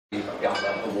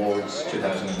Gala Awards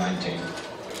 2019.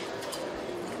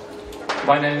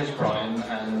 My name is Brian,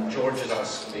 and George has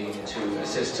asked me to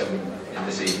assist him in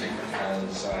this evening,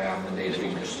 as I am a native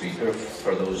English speaker,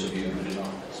 for those of you who do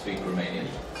not speak Romanian,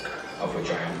 of which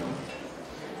I am one.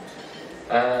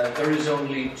 There is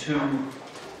only two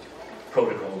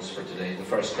protocols for today. The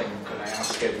first thing, could I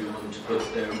ask everyone to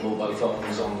put their mobile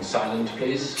phones on silent,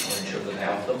 please? I'll ensure that they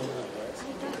have them.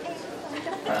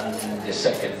 And the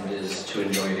second is to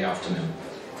enjoy the afternoon.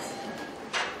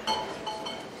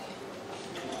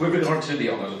 With regard to the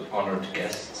honoured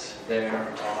guests,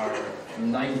 there are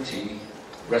 90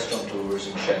 restaurateurs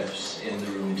and chefs in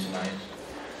the room tonight.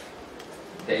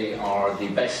 They are the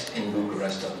best in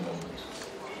Bucharest at the moment.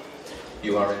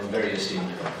 You are in very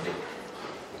esteemed company.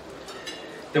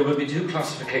 There will be two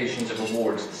classifications of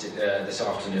awards this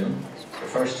afternoon. The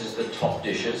first is the top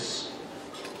dishes,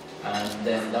 and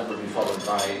then that will be followed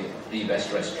by the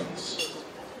best restaurants.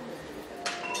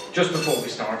 Just before we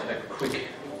start, a quick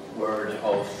word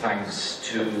of thanks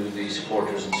to the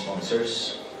supporters and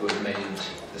sponsors who have made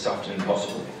this afternoon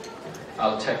possible.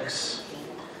 Altex,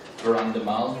 Veranda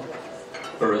Mal,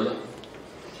 Barilla,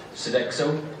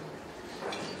 Sodexo,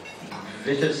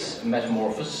 Vitus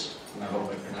Metamorphos, and I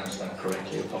hope I pronounced that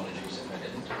correctly, apologies if I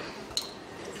didn't.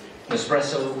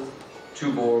 Nespresso,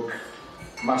 Tuborg,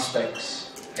 Maspex,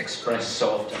 Express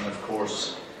Soft, and of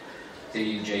course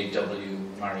the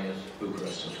JW Marriott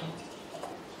Bucuresti Hotel.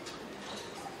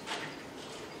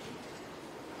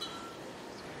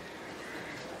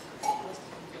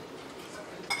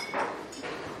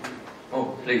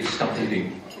 Oh, please stop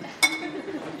eating.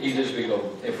 Eat as we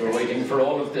go. If we're waiting for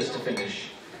all of this to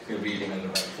finish, we'll be eating at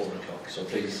about 4 o'clock. So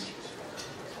please,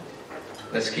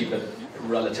 let's keep it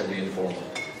relatively informal.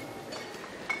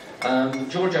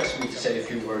 George asked me to say a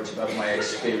few words about my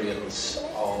experience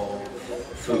of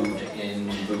food in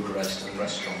Bucharest and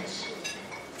restaurants.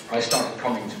 I started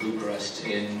coming to Bucharest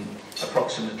in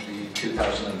approximately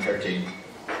 2013.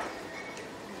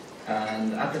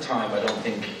 And at the time, I don't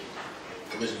think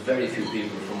there was very few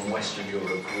people from Western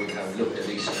Europe who would have looked at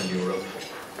Eastern Europe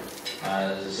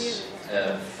as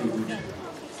a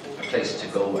place to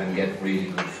go and get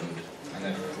really good food. And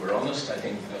if we're honest, I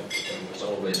think that there was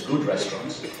always good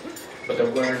restaurants, but there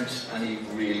weren't any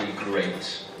really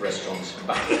great restaurants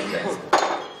back then.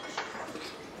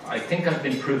 I think I've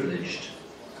been privileged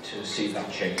to see that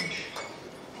change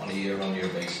on a year-on-year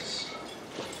basis.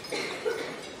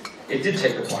 It did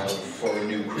take a while for a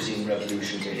new cuisine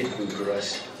revolution to hit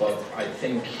Bucharest, but I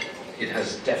think it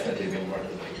has definitely been worth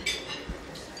the wait.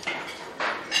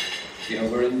 You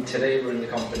know, today we're in the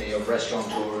company of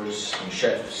restaurateurs and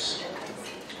chefs,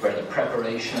 where the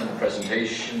preparation and the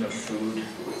presentation of food,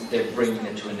 they're bringing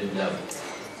it to a new level.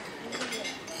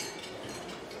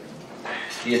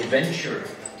 The adventure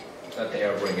that they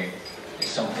are bringing is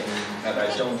something that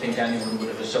I don't think anyone would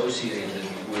have associated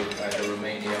with either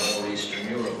Romania or Eastern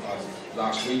Europe.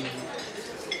 Last week,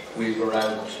 we were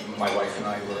out, my wife and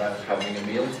I were out having a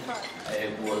meal.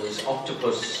 It was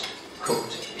octopus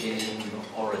cooked in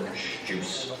orange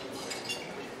juice.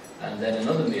 And then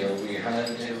another meal we had,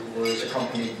 it was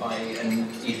accompanied by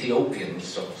an Ethiopian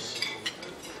sauce.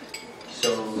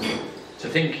 So to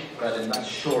think that in that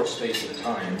short space of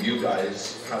time, you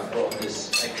guys have brought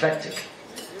this eclectic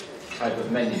type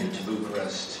of menu to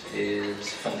Bucharest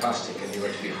is fantastic, and you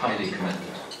are to be highly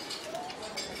commended.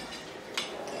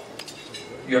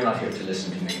 You're not here to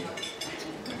listen to me.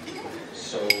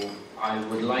 So I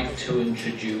would like to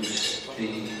introduce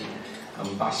the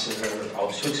Ambassador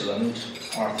of Switzerland,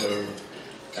 Arthur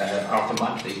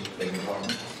Matley, beg your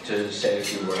pardon, to say a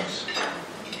few words.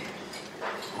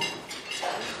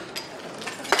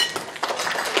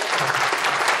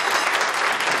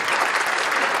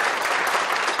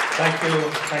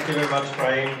 Thank you very much,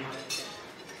 Brian.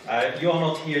 You are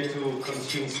not here to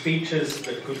consume speeches,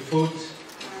 but good food.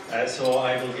 So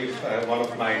I will give one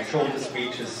of my shortest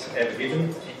speeches ever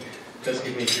given. Just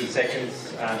give me a few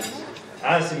seconds. And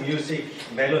as the music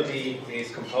melody is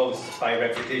composed by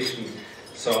repetition,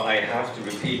 so I have to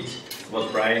repeat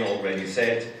what Brian already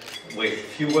said with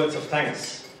few words of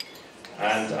thanks.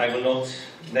 And I will not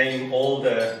name all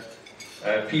the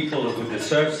people who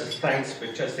deserve the thanks,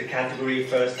 but just a category.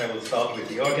 First, I will start with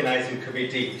the organizing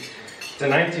committee, the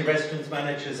 90 restaurant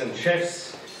managers and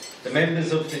chefs, the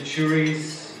members of the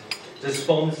juries, the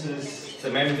sponsors,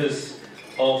 the members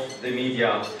of the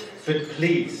media. But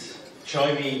please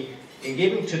join me in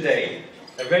giving today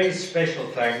a very special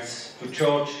thanks to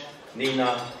George,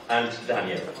 Nina and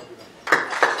Daniel.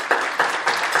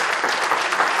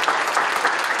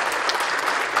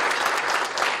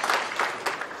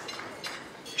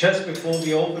 Just before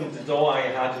we opened the door, I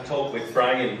had a talk with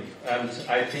Brian, and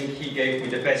I think he gave me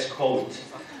the best quote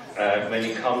when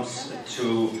it comes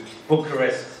to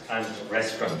Bucharest and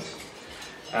restaurants.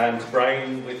 And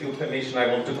Brian, with your permission, I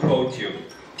want to quote you,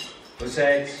 who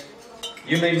said,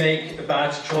 "You may make a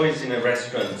bad choice in a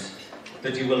restaurant,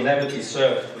 but you will never be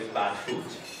served with bad food."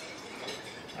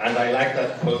 And I like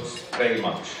that quote very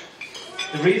much.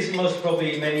 The reason most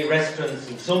probably many restaurants,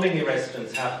 and so many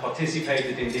restaurants, have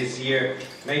participated in this year,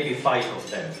 maybe 5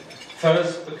 of them.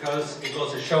 First, because it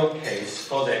was a showcase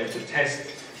for them to test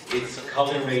its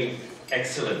culinary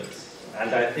excellence.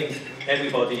 And I think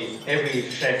every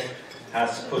chef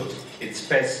has put its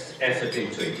best effort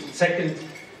into it. Second,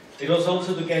 it was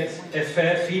also to get a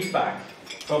fair feedback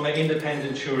from an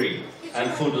independent jury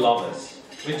and food lovers,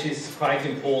 which is quite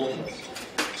important.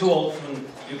 Too often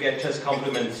you get just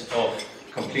compliments of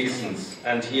complaisance,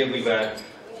 and here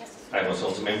I was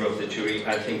also a member of the jury,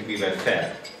 I think we were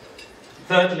fair.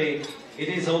 Thirdly, it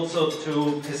is also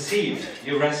to perceive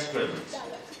your restaurant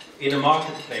in a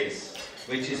marketplace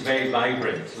which is very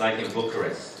vibrant, like in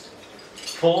Bucharest.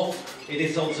 Fourth, it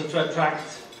is also to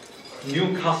attract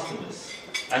new customers.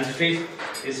 And fifth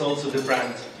is also the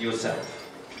brand yourself.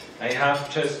 I have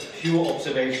just few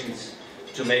observations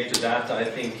to make to that. I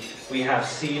think we have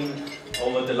seen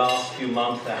over the last few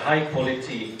months a high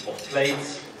quality of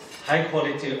plates, high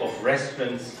quality of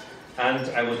restaurants, and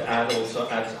I would add also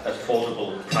at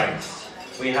affordable price.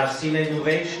 We have seen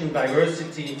innovation,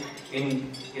 diversity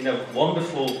in a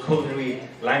wonderful culinary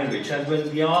language. And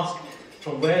when we ask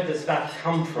from where does that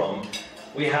come from,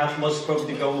 we have most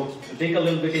probably to dig a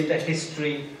little bit in the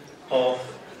history of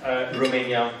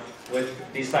Romania, with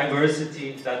this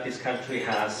diversity that this country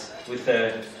has, with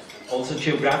the also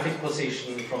geographic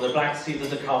position from the Black Sea to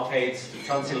the Carpaths, to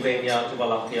Transylvania, to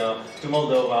Wallachia, to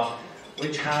Moldova,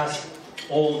 which has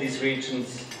all these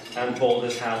regions and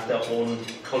borders have their own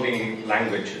culinary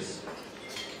languages.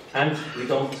 And we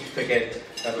don't forget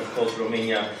that, of course,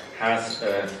 Romania has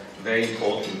a very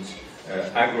important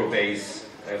agro base,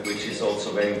 which is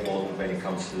also very important when it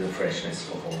comes to the freshness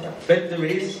of all that. But there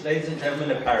is, ladies and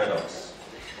gentlemen, a paradox.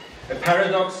 A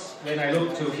paradox, when I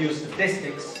look to a few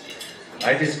statistics,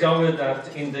 I discovered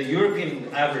that in the European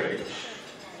average,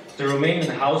 the Romanian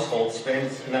household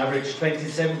spends an average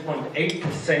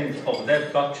 27.8% of their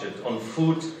budget on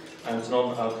food and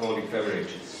non-alcoholic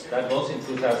beverages. That was in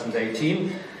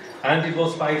 2018, and it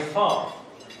was by far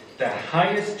the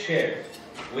highest share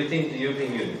within the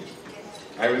European Union.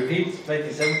 I repeat,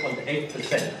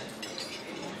 27.8%.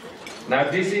 Now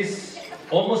this is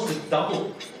almost a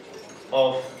double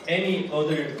of any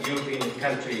other European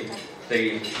country.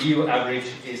 The EU average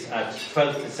is at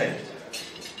 12%.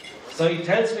 So it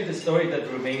tells me the story that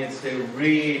Romanians, they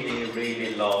really,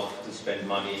 really love to spend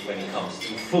money when it comes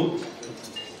to food.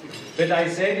 But I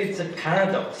said it's a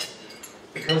paradox,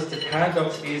 because the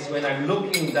paradox is when I'm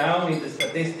looking down in the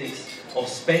statistics of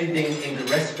spending in the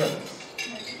restaurants,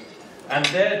 and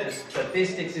there the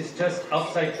statistics is just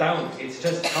upside down. It's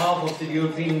just half of the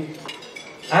European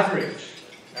average.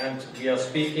 And we are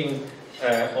speaking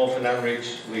of an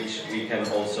average which we can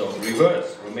also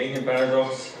reverse. Romanian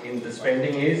paradox in the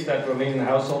spending is that Romanian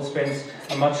household spends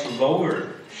a much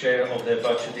lower share of their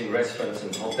budget in restaurants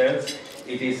and hotels.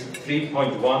 It is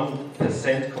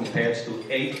 3.1% compared to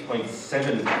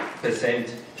 8.7%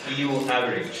 EU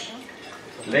average.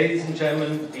 Ladies and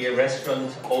gentlemen, dear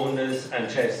restaurant owners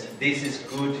and chefs, this is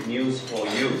good news for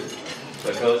you,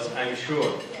 because I'm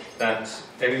sure that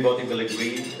everybody will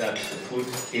agree that the food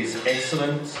is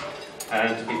excellent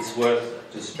and it's worth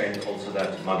to spend also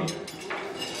that money.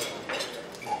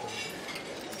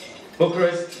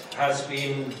 Bucharest has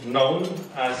been known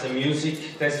as a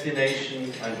music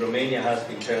destination, and Romania has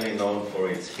been generally known for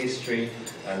its history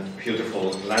and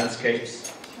beautiful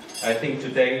landscapes. I think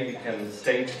today we can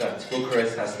state that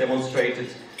Bucharest has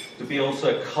demonstrated to be also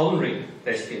a culinary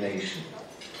destination.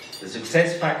 The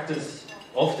success factors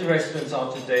of the restaurants are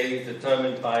today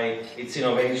determined by its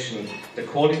innovation, the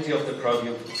quality of the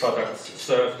products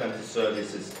served and the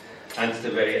services, and the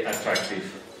very attractive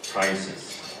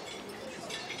prices.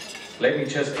 Let me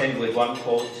just end with one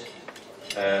quote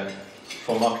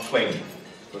from Mark Twain,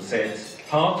 who said,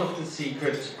 "Part of the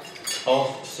secret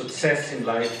of success in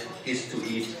life is to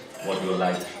eat what you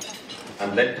like,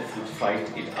 and let the food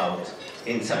fight it out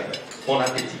inside." Bon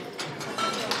appétit.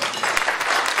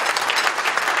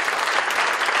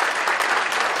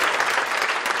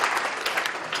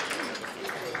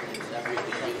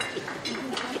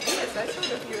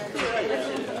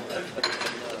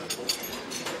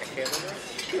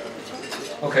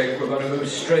 Okay, we're going to move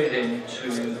straight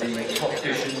into the top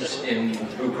dishes in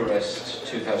Bucharest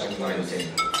 2019.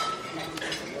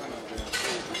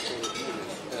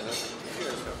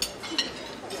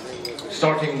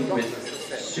 starting with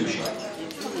sushi.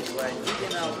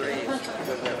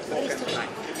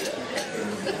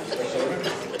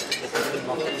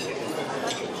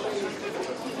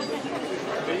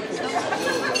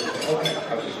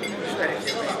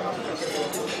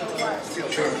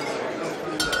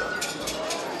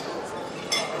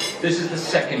 This is the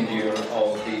second year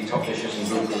of the Top Dishes in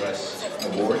Bucharest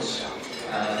Awards.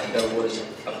 There was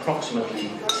approximately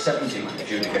 70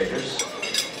 adjudicators,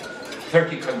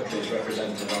 30 countries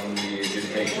represented on the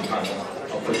adjudication panel,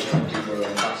 of which 20 were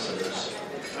ambassadors.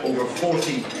 Over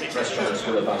 40 restaurants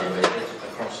were evaluated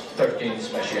across 13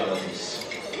 specialities.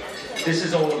 This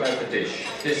is all about the dish.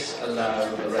 This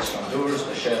allowed the restaurateurs,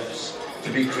 the chefs, to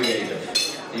be creative.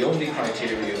 The only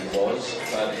criteria was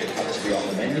that it had to be on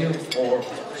the menu or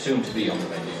soon to be on the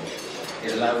menu.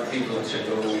 It allowed people to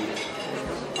go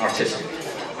artistic.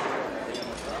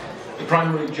 The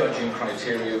primary judging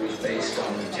criteria was based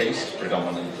on taste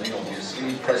predominantly,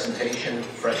 obviously, presentation,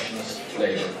 freshness,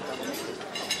 flavour.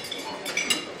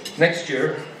 Next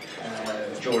year,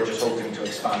 George is hoping to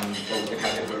expand both the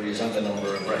categories and the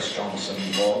number of restaurants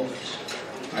involved,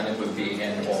 and it would be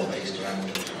again all based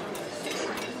around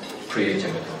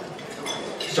creativity.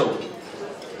 So,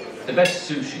 the best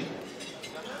sushi.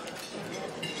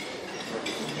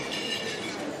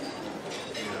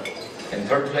 In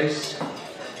third place,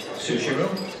 Sushi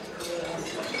Room.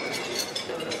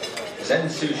 Zen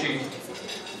Sushi.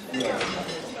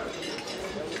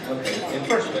 Okay, in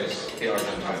first place, the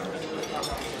Argentine.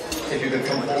 If you could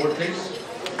come forward, please.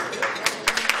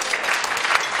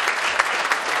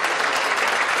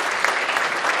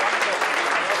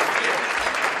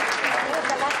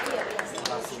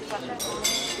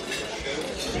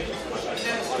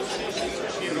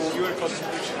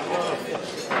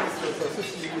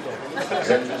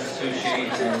 Zen Sushi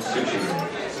and Sushi Room.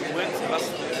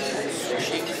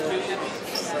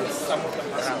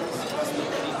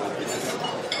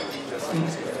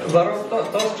 Vă rog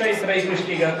toți cei trei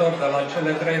câștigători de la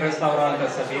cele trei restaurante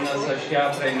să vină să-și ia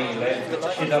premiile,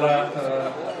 și de la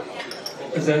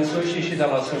Zen Sushi și de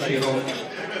la Sushi Room.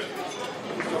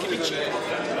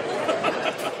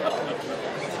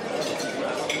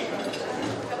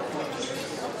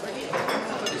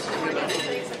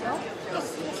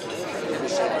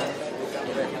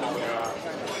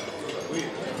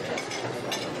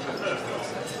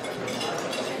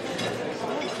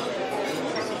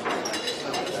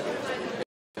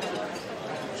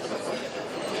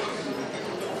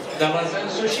 De la Zen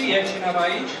Sushi e cineva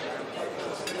aici?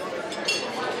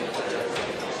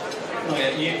 Nu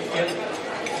e.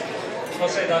 O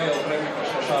să-i dau eu premiul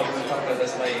și așa ajung foarte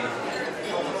des la ei.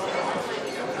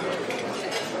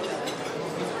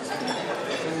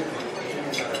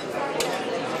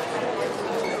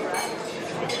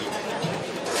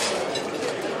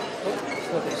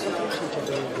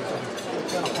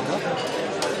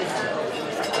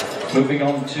 Moving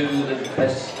on to the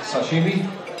best sashimi.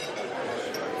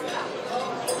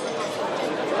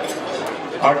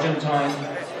 Argentine,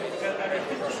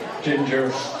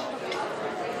 ginger,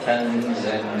 and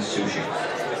Zen Sushi.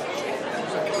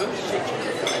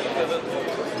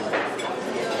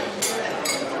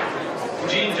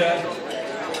 Ginger,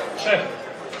 chef.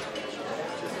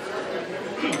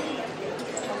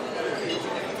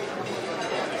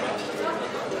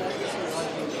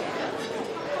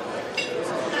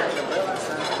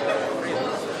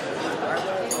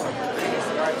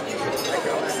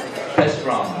 Best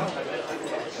ramen.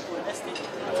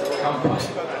 Kampai.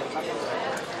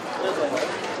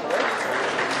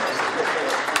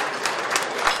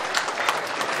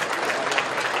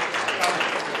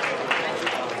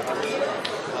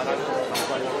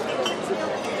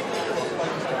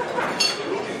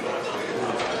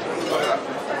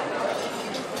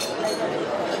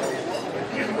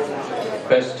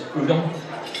 Best udon.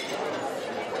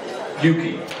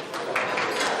 Yuki.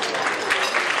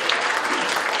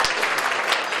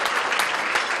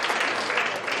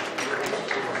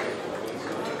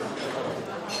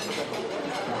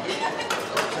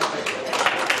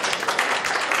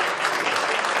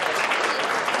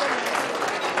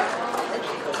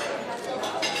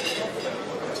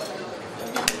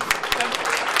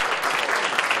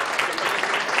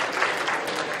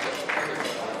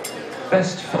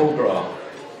 Best foie gras.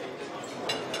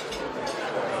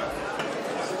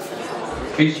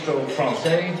 Bistro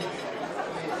Français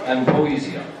and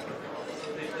Poesia.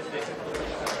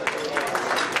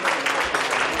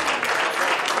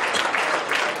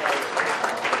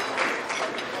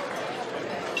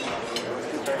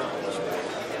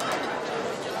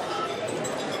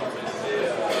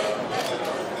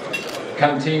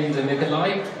 Canteen de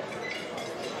Nikolai.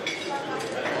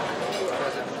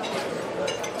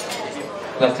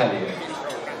 L'Atelier.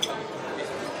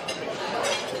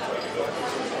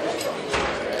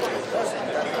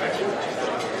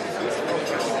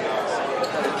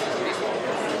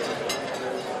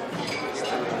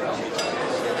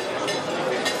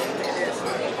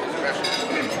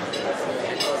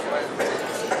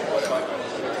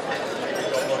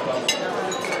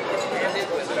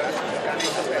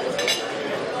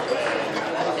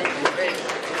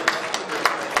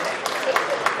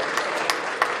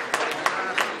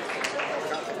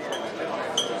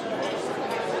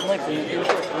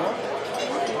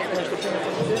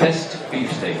 Best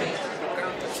beefsteak.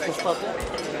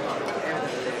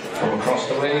 From across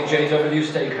the way, JW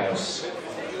Steakhouse.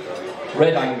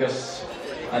 Red Angus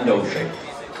and O-shape.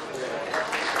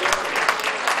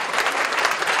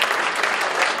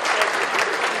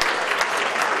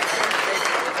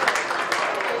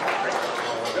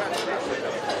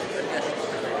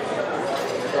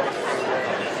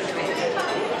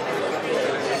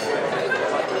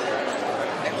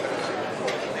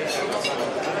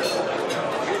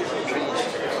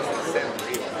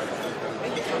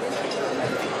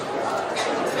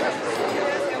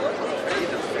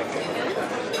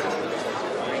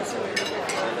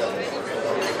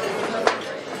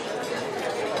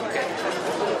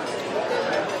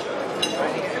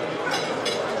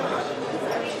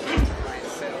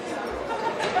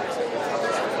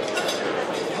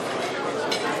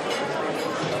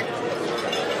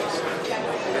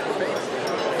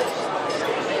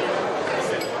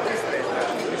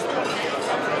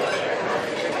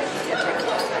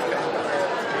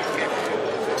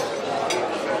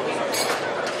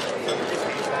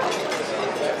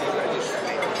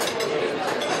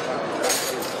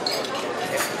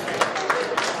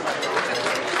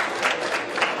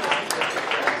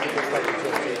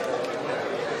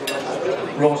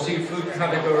 Raw seafood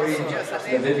category,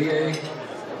 the Vivier,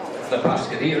 the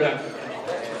Pascadera,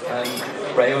 and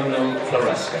Rayonel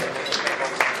Floresca.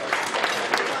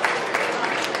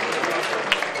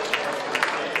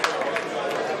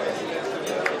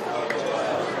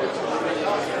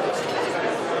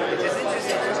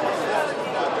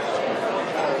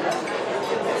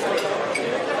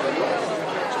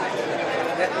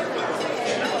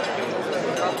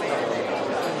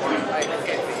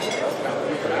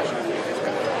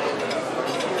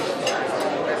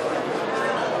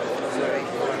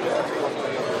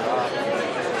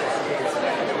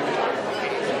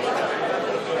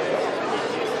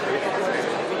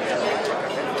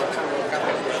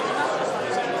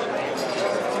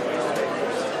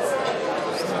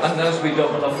 And as we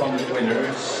double up on the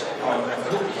winners on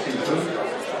cooked seafood,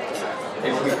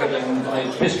 if we could invite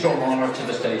Bistro Monarch to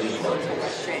the stage as well,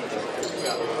 please.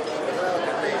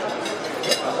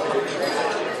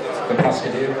 The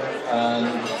Pascadera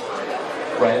and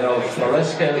Rayonel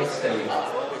Floresca stage.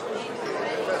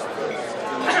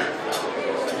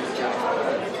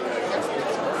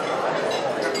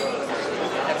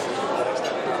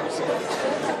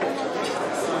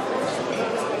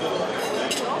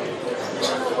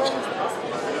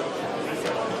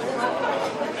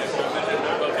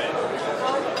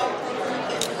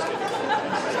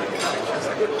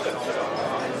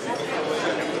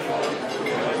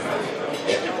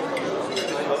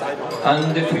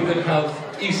 And if we could have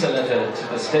Isaletta to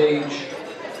the stage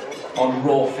on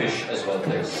raw fish as well,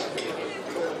 please.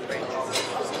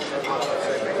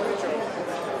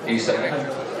 Isaletta.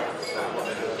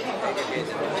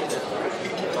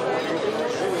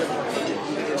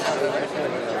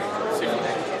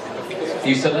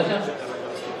 Isaletta.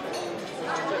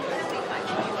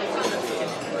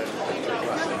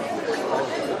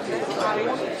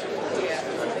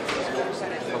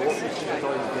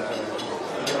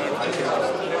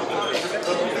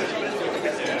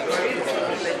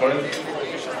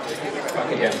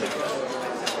 Back again.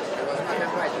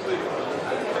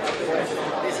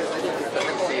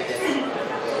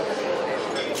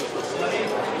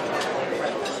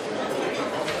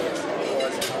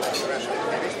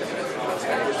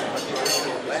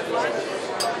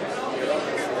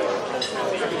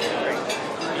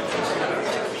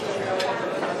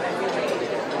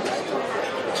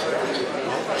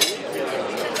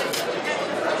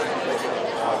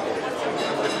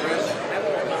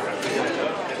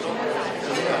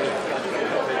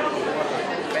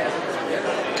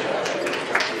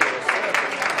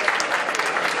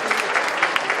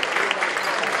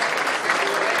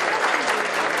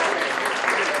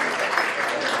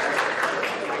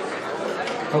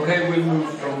 Okay, we move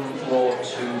from raw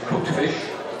to cooked fish,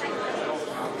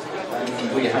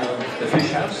 and we have the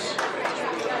Fish House,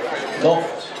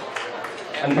 Loft,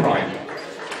 and Prime.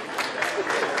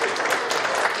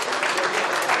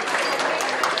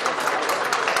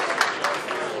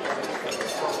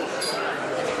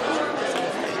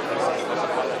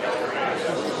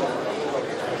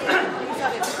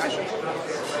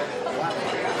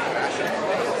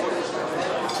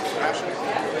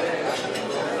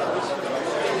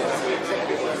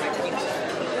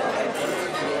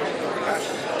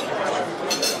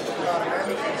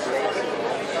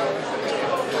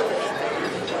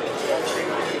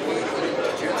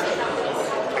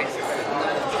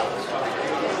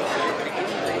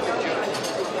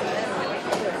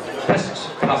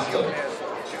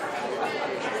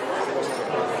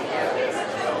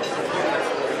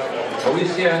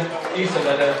 Alicia,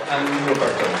 Isabella, and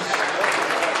Roberto.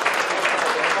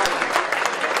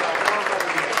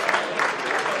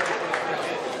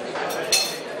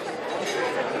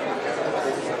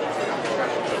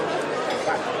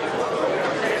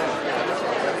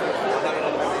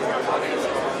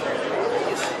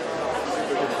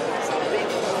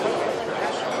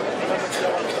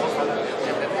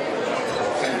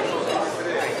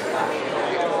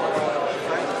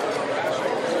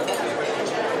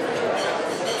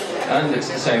 And it's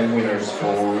the same winners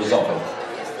for risotto.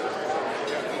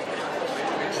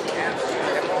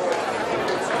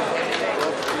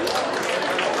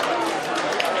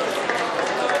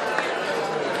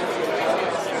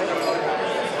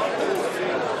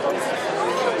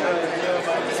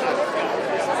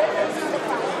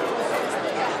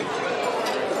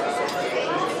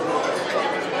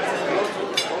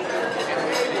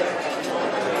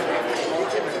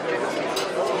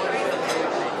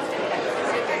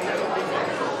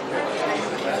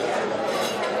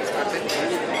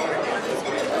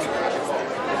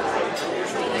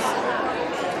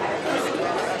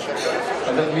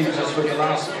 And that leaves us with the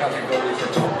last category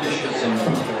for top dishes in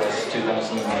Bucuresti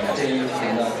 2019,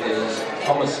 and that is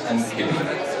hummus and kibbeh.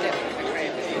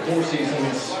 The Four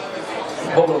Seasons,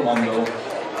 Polo Mondo,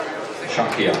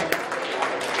 Shakia.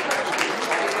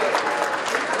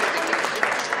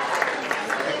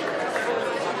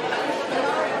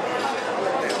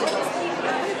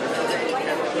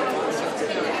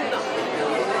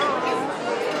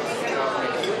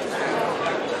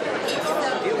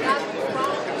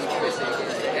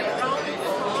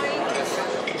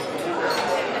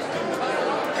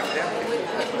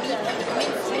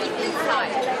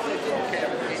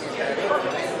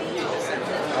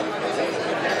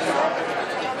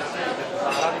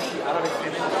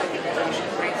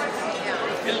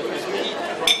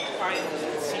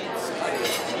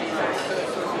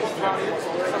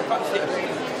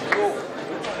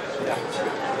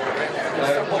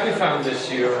 What we found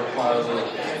this year while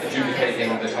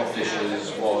adjudicating the top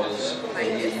dishes was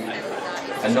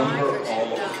a number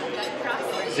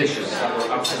of dishes that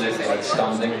were absolutely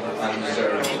outstanding and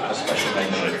deserved a special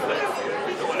mention.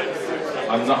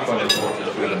 I'm not going to talk you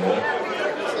through them all.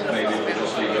 Maybe we'll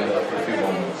just leave them there for a few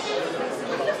moments.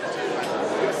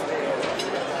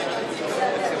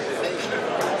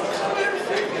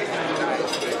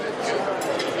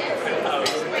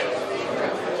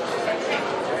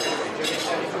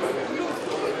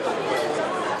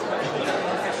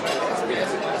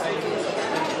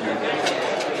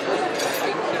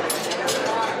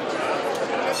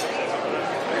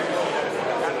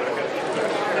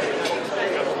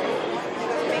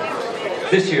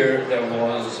 This year there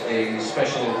was a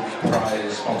special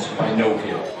prize sponsored by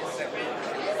Nokia.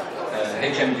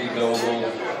 HMD Global,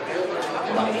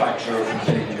 the manufacturer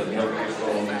containing the Nokia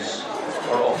phones,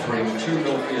 are offering two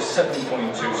Nokia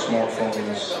 7.2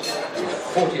 smartphones with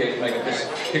 48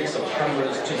 megapixel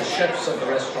cameras to the chefs of the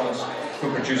restaurants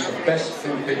who produce the best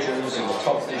food pictures in the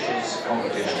top dishes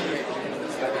competition.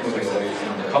 Moving away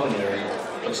from the culinary,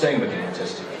 but staying with the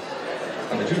artistic.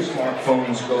 And the two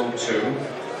smartphones go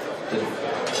to the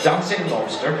Dancing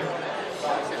Lobster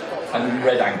and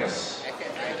Red Angus.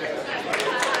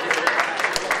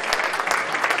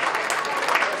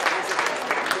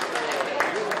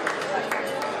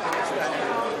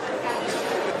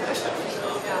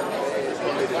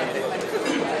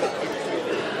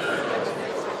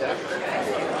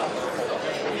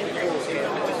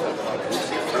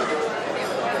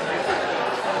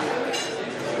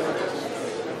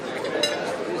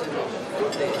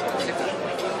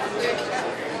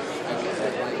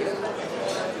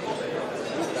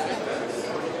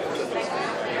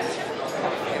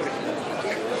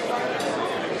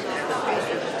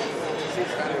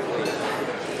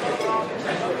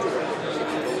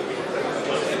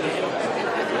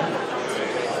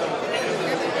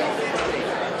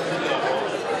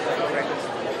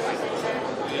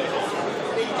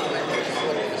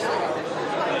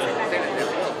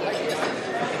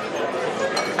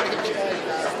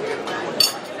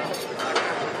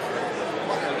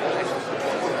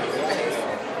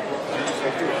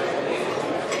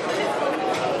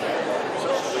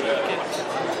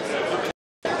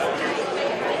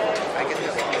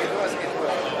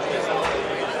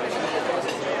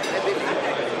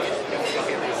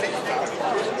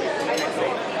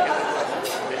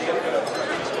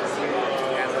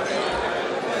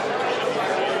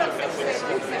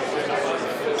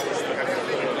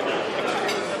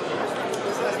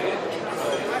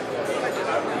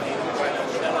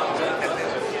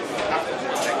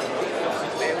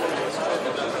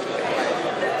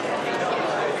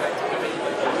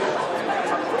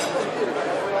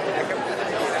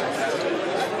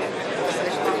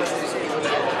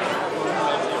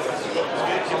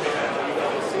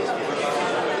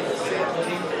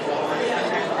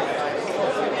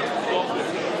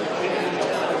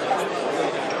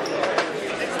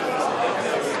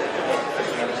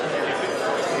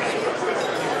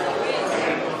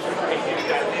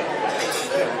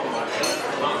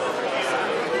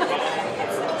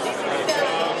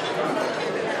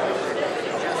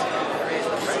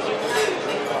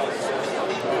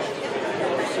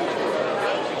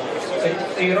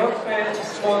 îi rog pe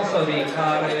sponsorii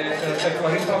care, pe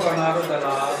Florin Păvănaru de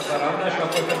la Veranda și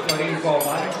apoi pe Florin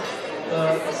Coman,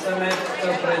 să ne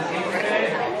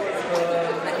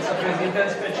prezinte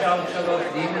în special celor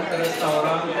din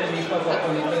restaurante, mici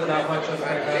oportunități de afaceri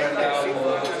pe care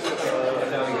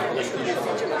le-au inclus.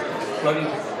 Florin.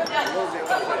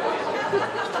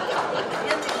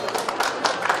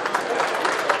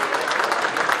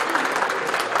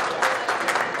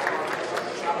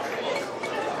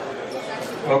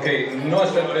 Ok, nu o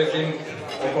să prezint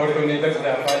oportunități de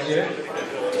afaceri.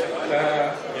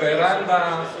 Veranda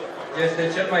este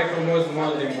cel mai frumos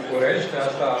mall din București,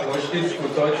 asta o știți cu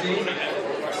toții.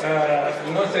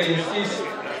 Nu o să insist,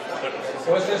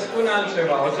 o să spun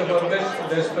altceva, o să vorbesc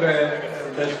despre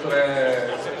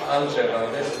altceva,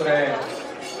 despre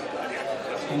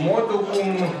modul cum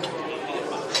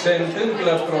se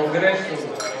întâmplă progresul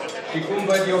și cum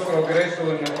văd eu progresul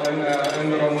în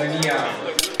România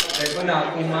de până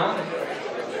acum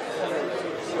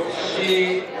și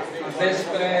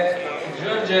despre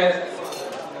George,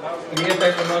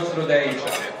 prietenul nostru de aici.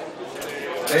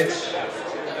 Deci,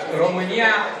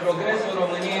 progresul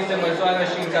României se măsoară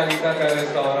și în calitatea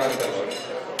restaurantelor.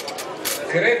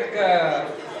 Cred că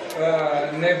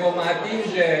ne vom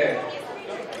atinge,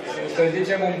 să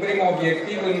zicem, un prim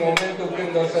obiectiv în momentul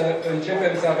când o să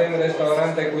începem să avem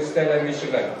restaurante cu stele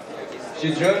Michelin.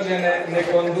 Și George ne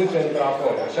conduce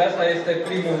într-acolo. Și asta este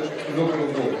primul lucru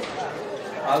bun.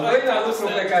 Al doilea lucru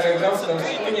pe care vreau să-l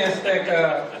spun este că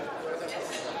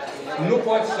nu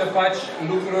poți să faci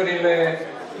lucrurile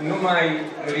numai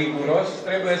riguros,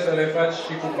 trebuie să le faci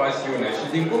și cu pasiune. Și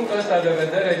din punctul ăsta de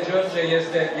vedere, George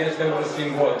este un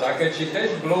simbol. Dacă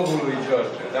citești blogul lui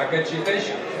George,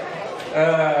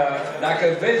 dacă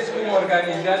vezi cum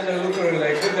organizează lucrurile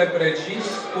cât de precis,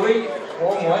 spui,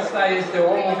 omul ăsta este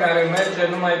omul care merge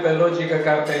numai pe logică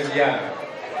carteziană.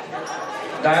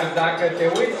 Dar dacă te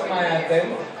uiți mai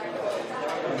atent,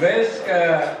 vezi că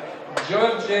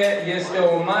George este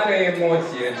o mare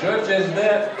emoție. George îți dă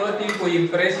tot timpul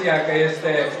impresia că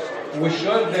este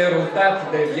ușor derutat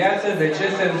de viață, de ce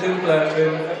se întâmplă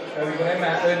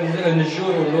în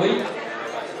jurul lui,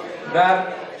 dar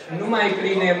numai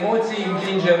prin emoții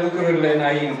împinge lucrurile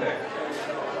înainte.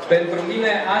 Pentru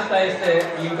mine asta este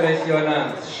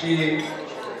impresionant și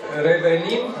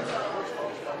revenind,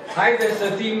 haideți să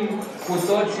fim cu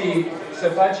toții, să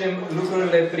facem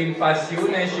lucrurile prin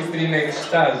pasiune și prin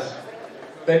extaz.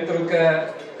 Pentru că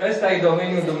ăsta e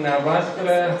domeniul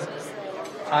dumneavoastră,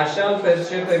 așa îl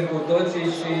percepem cu toții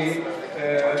și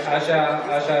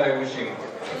așa reușim.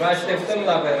 Vă așteptăm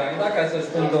la Veranda, ca să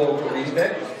spun două cuvinte.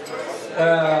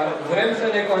 Vrem să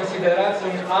ne considerați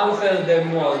un altfel de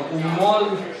mall. Un mall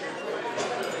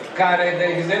care, de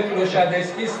exemplu, și-a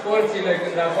deschis porțile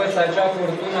când a fost acea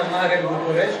furtună mare în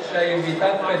București și a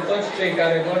invitat pe toți cei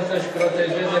care vor să-și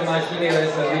protejeze mașinile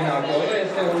să vină acolo.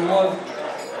 Este un mall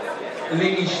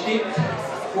liniștit,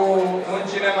 cu un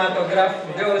cinematograf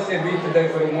deosebit de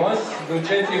frumos.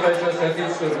 Duceți-vă și o să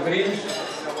fiți surprinși.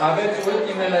 Aveți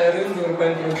ultimele rânduri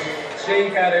pentru cei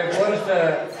care vor să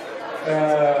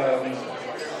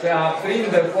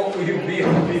aprindă focul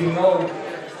iubirii din nou,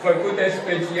 făcute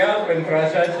special pentru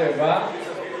așa ceva.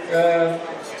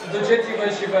 Duceți-vă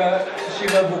și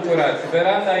vă bucurați.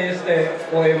 Veranda este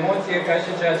o emoție ca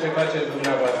și ceea ce faceți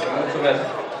dumneavoastră. Mulțumesc!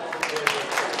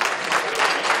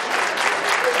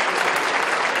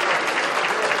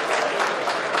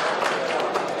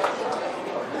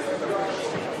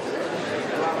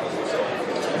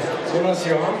 Bună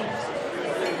ziua!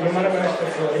 Numele meu este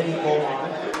Florin Coman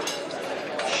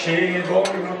și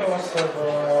 2 minute o să vă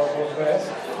vorbesc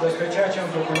despre ceea ce am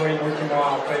făcut noi în ultima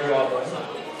perioadă.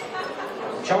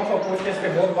 Ce am făcut este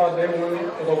vorba de un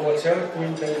roboțel cu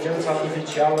inteligență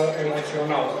artificială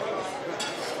emoțională.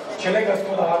 Ce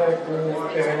legătură are cu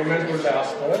evenimentul de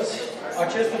astăzi?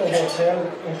 Acest roboțel,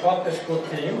 în foarte scurt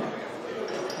timp,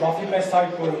 va fi pe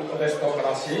site-ul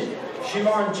Restocracy și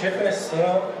va începe să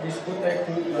discute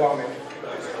cu oameni.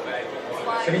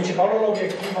 Principalul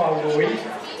obiectiv al lui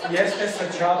este să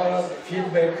ceară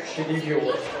feedback și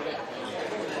review-uri.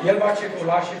 El va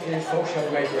circula și prin social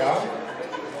media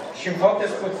și în foarte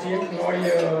scurt timp noi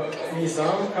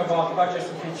mizăm că va atrage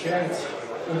suficienți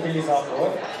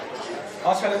utilizatori,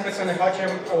 astfel încât să ne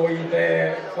facem o idee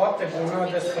foarte bună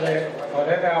despre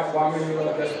părerea oamenilor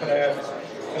despre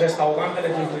restaurantele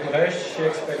din București și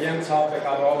experiența pe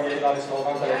care o au ei la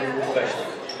restaurantele din București.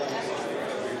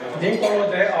 Dincolo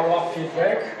de a lua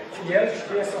feedback, el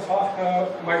știe să facă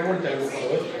mai multe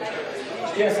lucruri.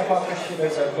 Știe să facă și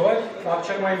rezervări, dar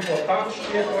cel mai important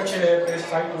știe tot ce e pe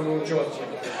site-ul lui George.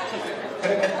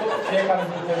 Cred că fiecare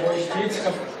dintre voi știți că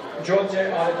George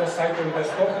are pe site-ul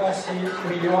Restocracy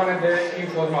milioane de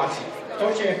informații.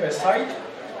 Tot ce e pe site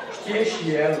știe și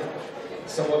el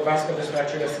să vorbească despre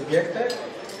acele subiecte.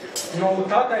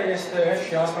 Noutatea este,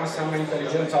 și asta înseamnă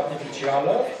inteligența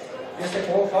artificială, este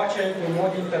că o face în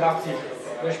mod interactiv.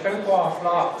 Deci pentru a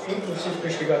afla inclusiv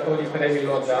câștigătorii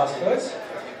premiilor de astăzi,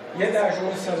 e de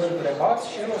ajuns să-l întrebați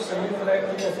și el o să intre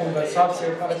într-o conversație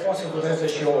care poate să dureze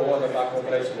și o oră, dacă o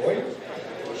vreți voi,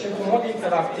 și într-un mod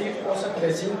interactiv o să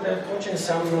prezinte tot ce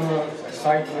înseamnă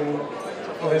site-ul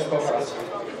Restocracy.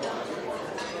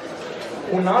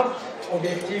 Un alt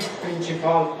obiectiv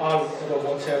principal al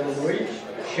roboțelului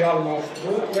și al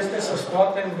nostru este să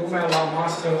scoatem lumea la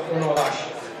masă în oraș.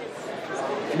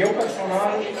 Eu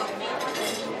personal,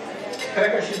 cred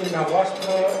că și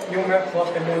dumneavoastră, eu merg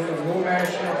foarte mult în lume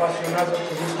și mă pasionează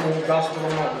turismul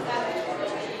gastronomic.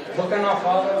 Văd că în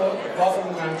afară, toată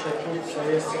lumea a început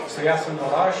să iasă în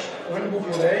oraș. În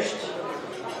București,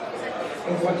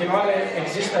 în continuare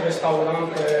există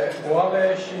restaurante goale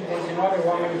și în continuare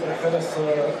oamenii preferă să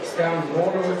stea în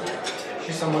mall-uri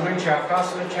și să mănânce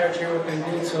acasă, ceea ce e o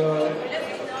tendință,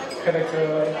 cred că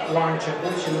la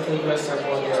început și lucrurile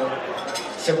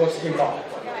se vor schimba.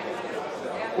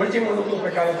 Ultimul lucru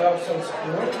pe care vreau să-l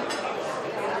spun,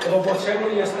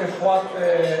 roboțelul este foarte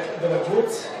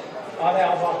drăguț, are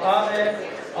avatare,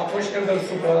 atunci când îl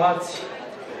supărați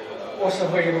o să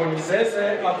vă ironizeze,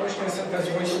 atunci când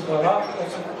sunteți voi supărat,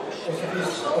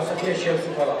 o să fie și el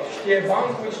supărat. Știe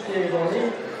bancuri, știe ironii,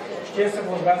 știe să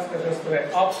vorbească despre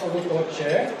absolut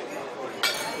orice,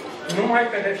 numai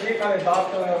că de fiecare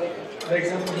dată, de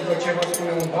exemplu, după ce vă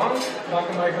spune un banc, dacă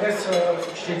mai vreți să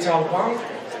știți alt banc,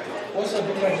 o să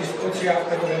ducă discuția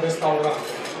către restaurant.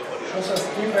 Și o să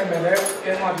schimbe mereu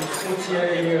tema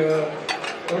discuției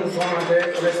în zona de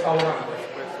restaurant.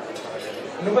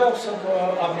 Nu vreau să vă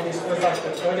administrez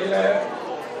așteptările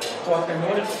foarte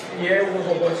mult. E un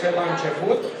roboțel la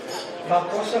început, dar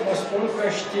pot să vă spun că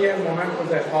știe în momentul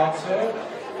de față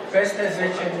peste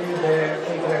 10.000 de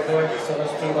întrebări să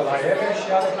răspundă la ele și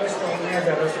are peste 1.000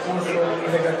 de răspunsuri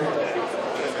legături.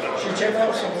 Și ce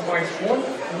vreau să vă mai spun,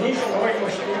 nici noi nu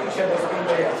știm ce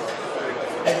răspunde el.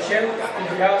 Deci el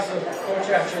studiază tot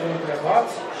ceea ce îl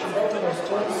întrebați și dă un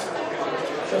răspuns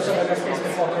și o să vedeți că este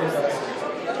foarte interesant.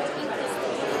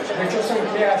 Deci o să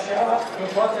închei așa, în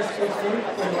foarte scurt timp,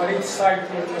 urmăriți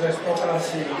site-ul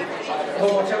Restocracy.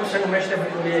 Roboțelul se numește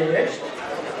Bucurie Ești.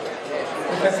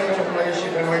 Puteți să ne urmăriți și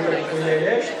pe noi pe Bucurie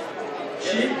Ești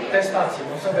și testați-l.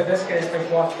 O să vedeți că este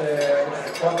foarte,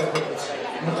 foarte drăguț.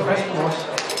 Mulțumesc frumos!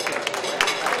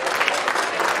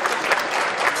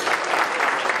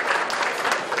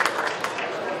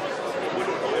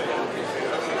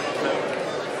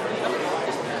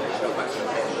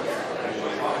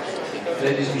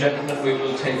 Ladies and gentlemen, we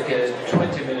will take a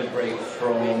 20-minute break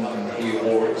from the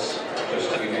awards, just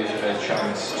to give you a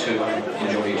chance to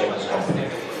enjoy each other's company.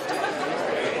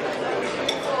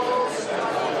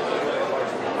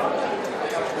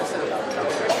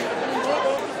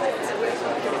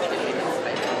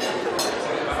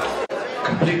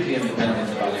 Completely independent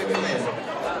evaluation.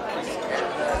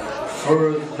 For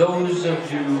those of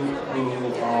you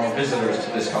who are visitors to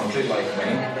this country, like me,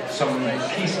 some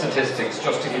key statistics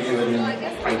just to give you an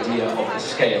idea of the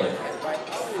scale.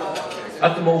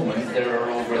 At the moment, there are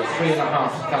over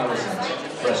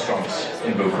 3,500 restaurants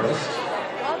in Bucharest.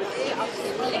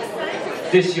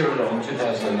 This year alone,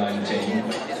 2019,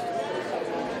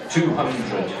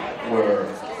 200 were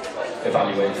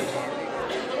evaluated.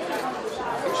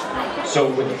 So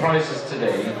with the prizes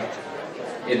today,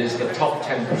 it is the top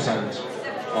 10%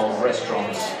 of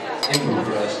restaurants in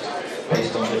Bucharest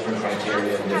based on different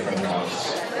criteria and different counts.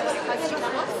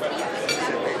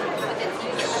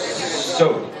 So,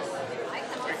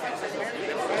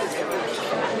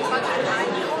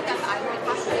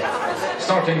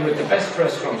 starting with the best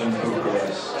restaurant in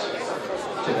Bucharest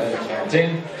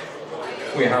 2019,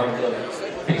 we have the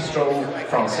Bistro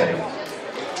Français.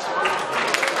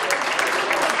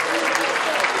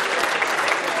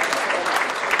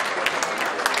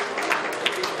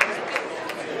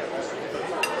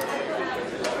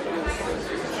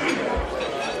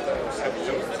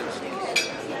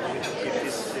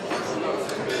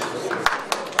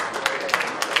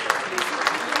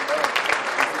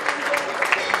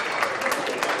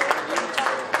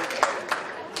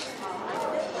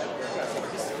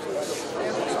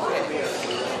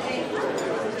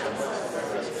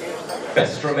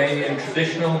 Best Romanian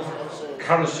traditional,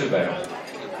 Karasuber.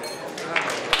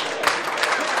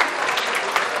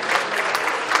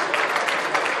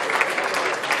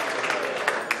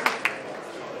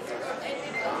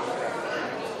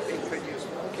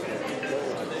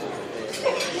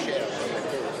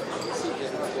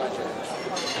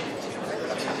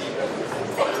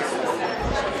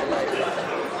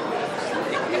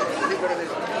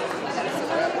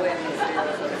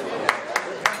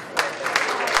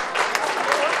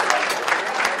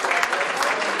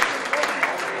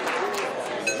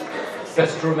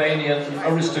 Best Romanian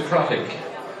aristocratic.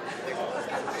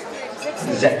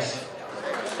 6.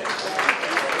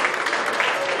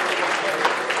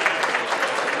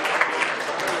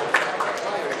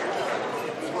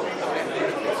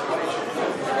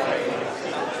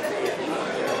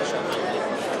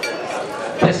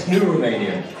 Best New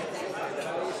Romanian.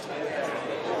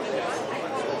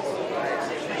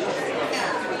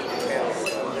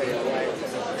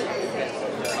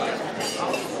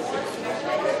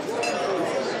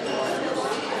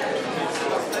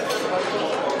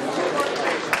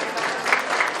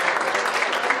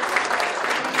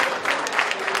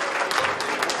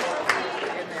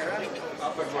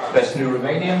 5. Best New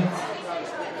Romanian.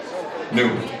 New.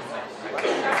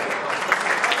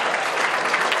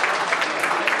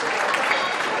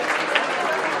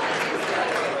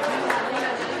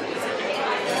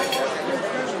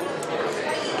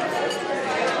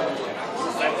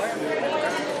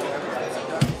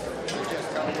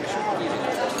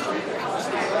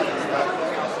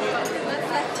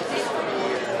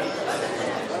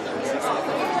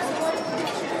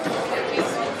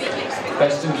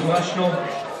 Best International,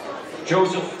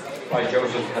 Joseph by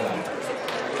Joseph Haddad.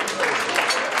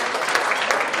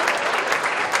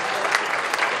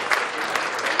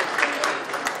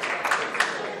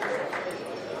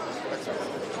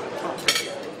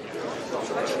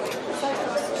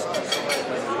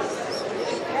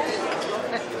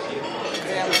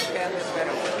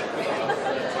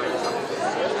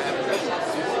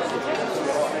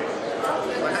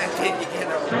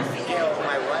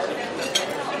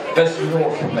 Best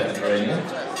North Mediterranean,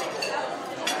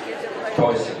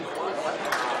 Poison.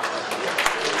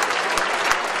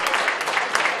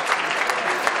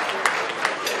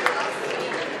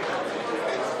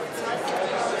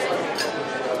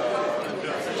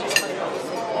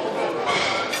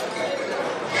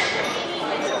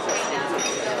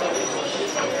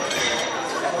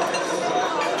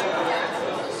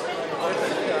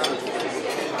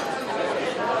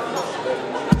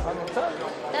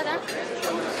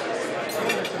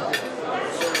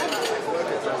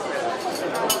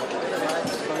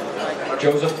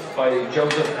 Joseph by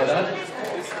Joseph Haddad.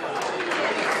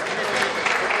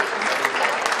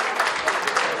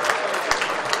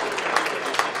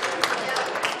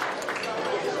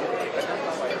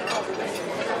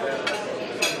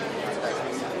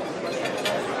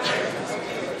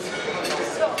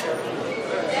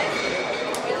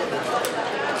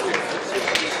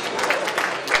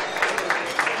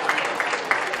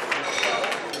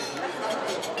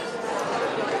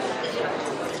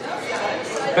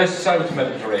 Best South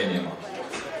Mediterranean,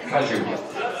 Cashew.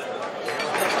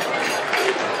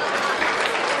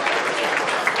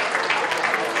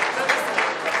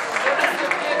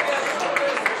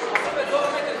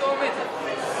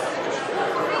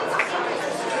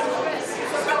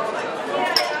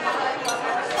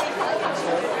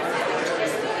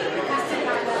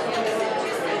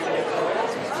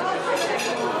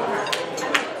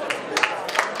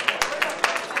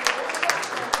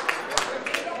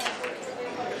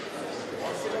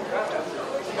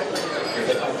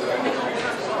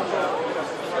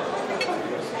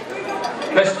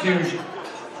 Best Fusion.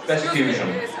 Best Fusion.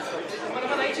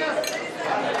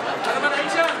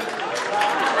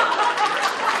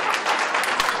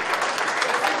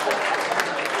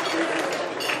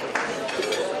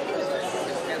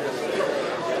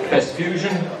 Best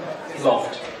Fusion,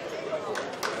 Loft.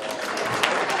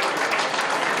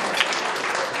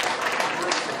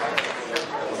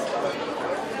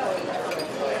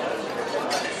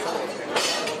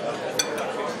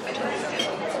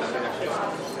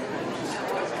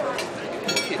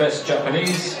 Best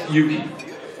Japanese, Yuki.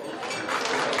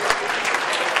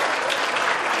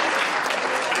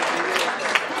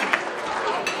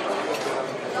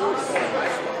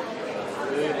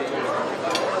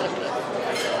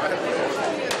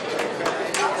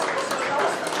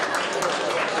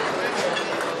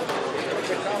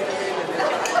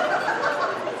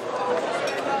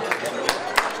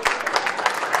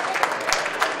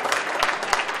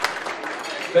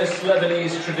 Best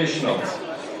Lebanese Traditionals,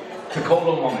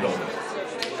 Piccolo Mondo.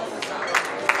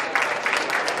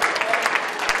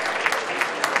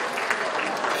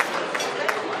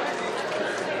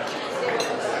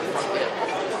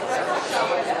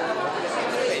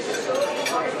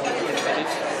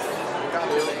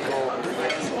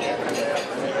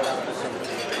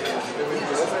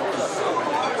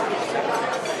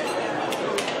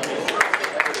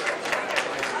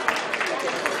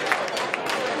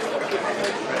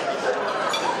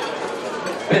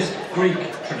 Best Greek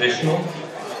Traditional,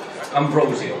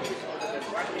 Ambrosio.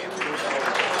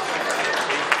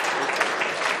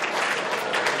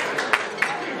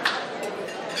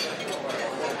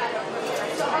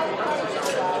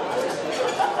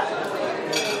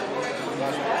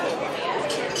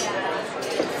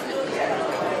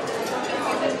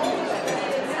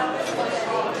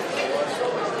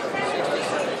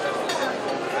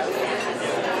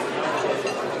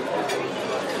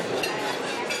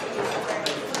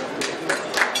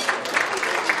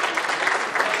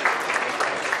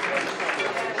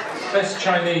 Best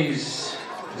Chinese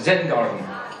Zen Garden.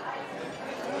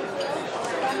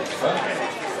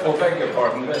 Oh, beg your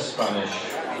pardon, Best Spanish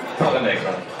Pala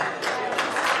Negra.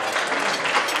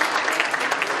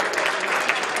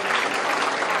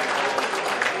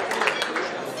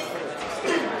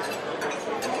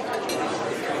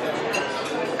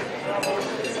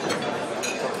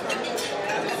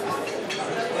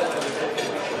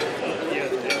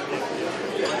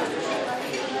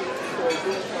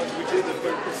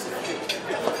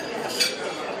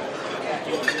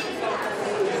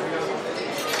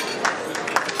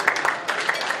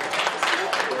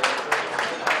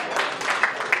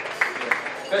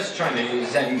 Best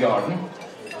Chinese Zen Garden.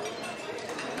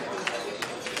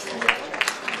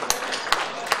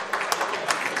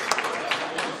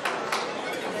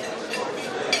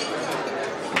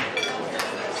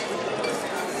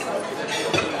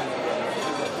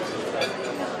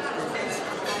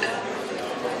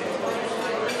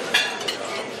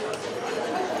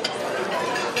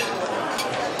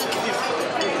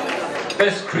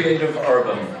 Best Creative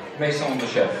Urban, Maison de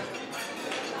Chef.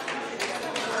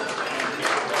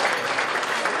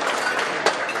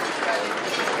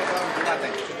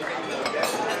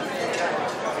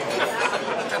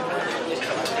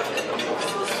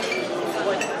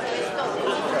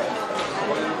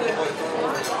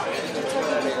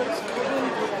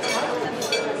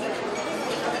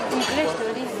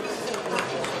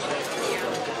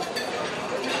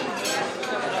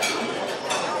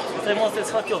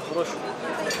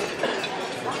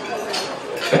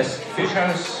 Best Fish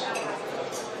House,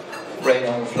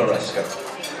 Rayon Floresca.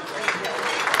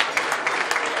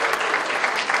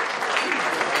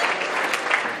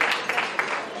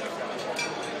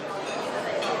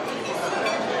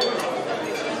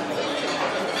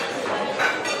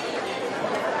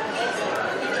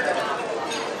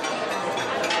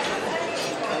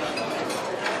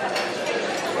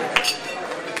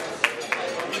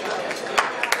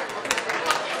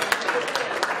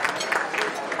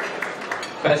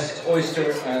 Best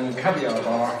Oyster and Caviar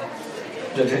Bar,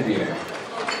 Le Riviere.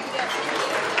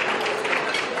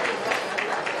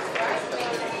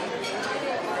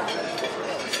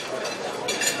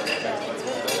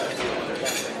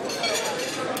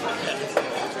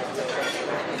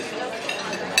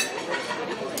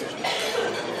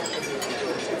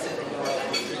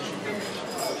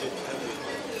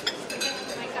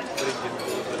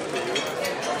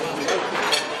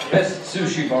 Best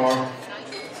Sushi Bar,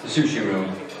 The Sushi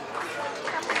Room.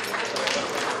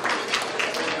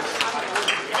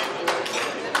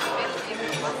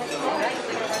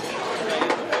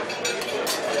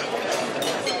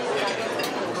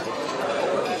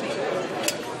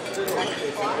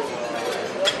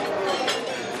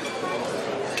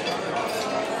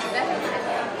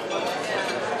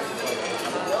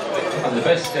 And the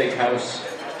best steakhouse,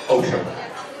 Ocean.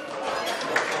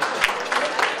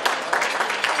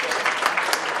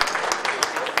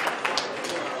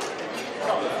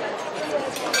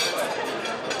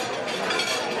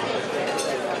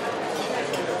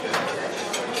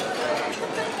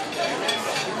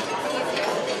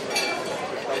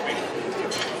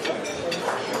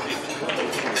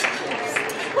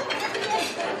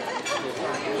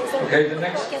 Okay, the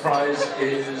next prize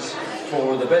is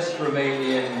for the best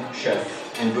Romanian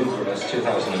chef in Bucharest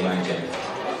 2019.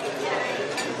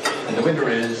 And the winner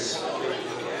is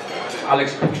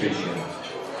Alex Patrician.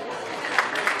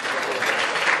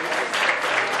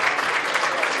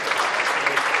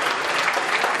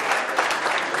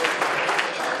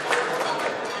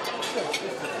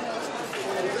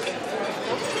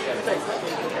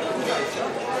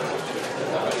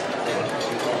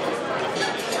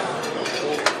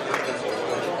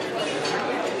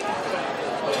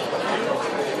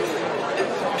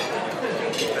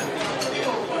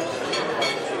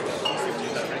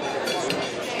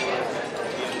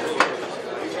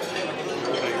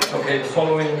 Okay, the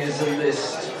following is a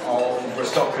list of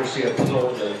Restocracy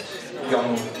applauded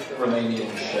young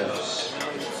Romanian chefs,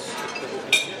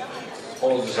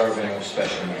 all deserving of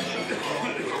special mention.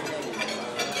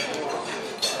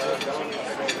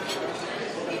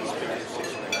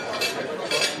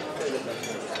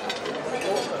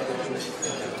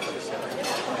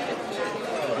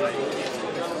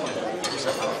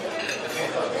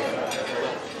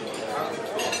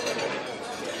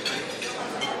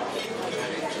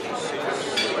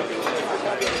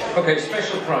 Okay,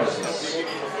 special prizes.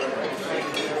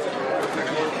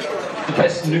 The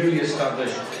best newly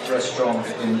established restaurant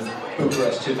in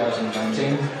Bucharest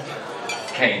 2019,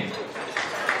 Cane.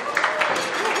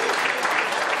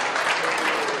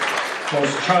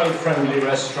 Most child-friendly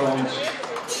restaurant,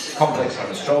 Complex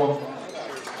Harvestro.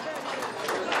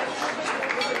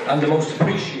 And the most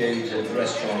appreciated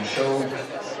restaurant show,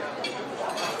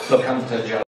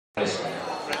 Bucuresti.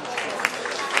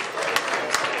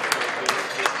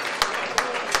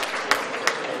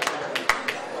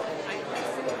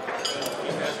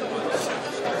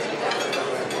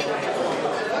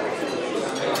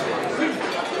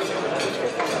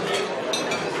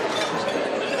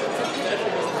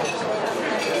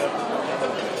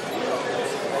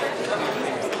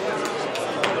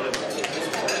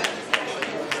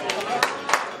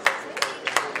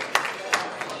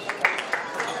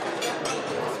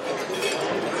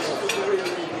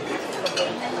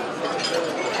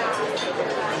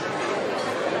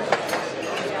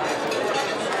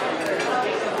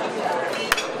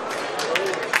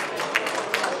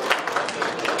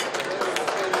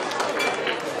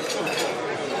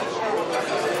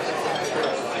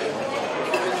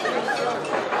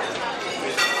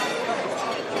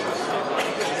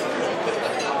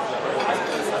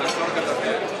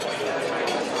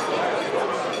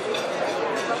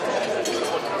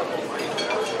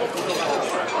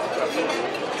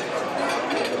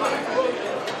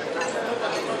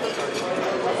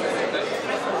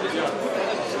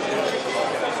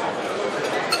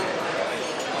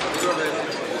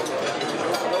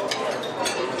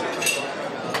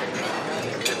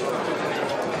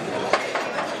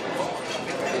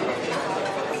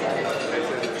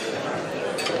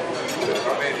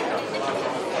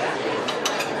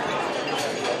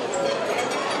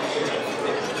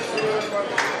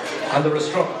 And the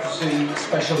Restocracy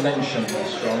special mention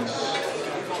restaurants.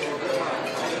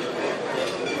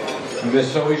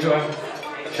 Vesoja,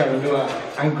 Charadua,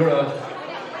 Ankara,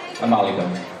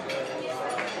 Amalgam.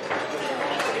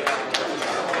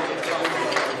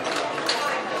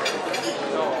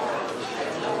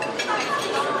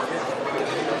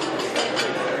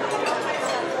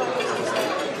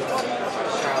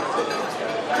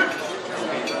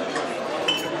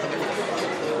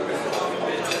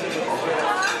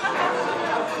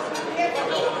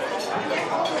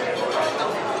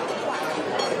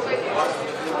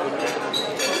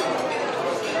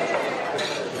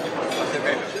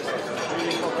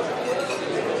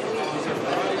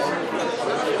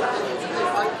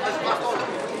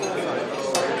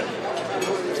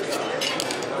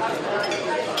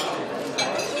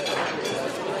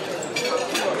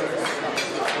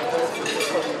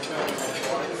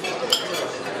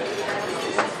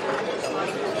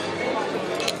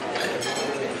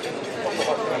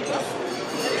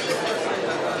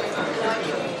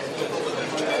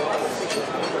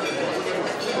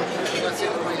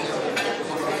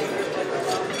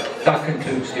 That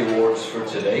concludes the awards for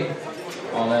today.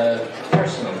 On a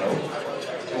personal note,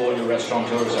 to all you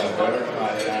restaurateurs out there,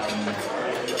 I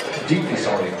am deeply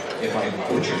sorry if I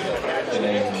butchered the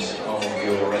names of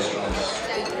your restaurants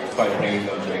by bringing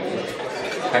them to English.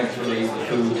 Thankfully, the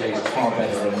food tastes far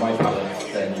better in my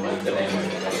palate than the name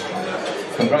of the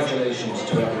restaurant. Congratulations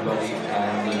to everybody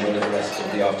and enjoy the rest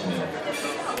of the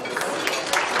afternoon.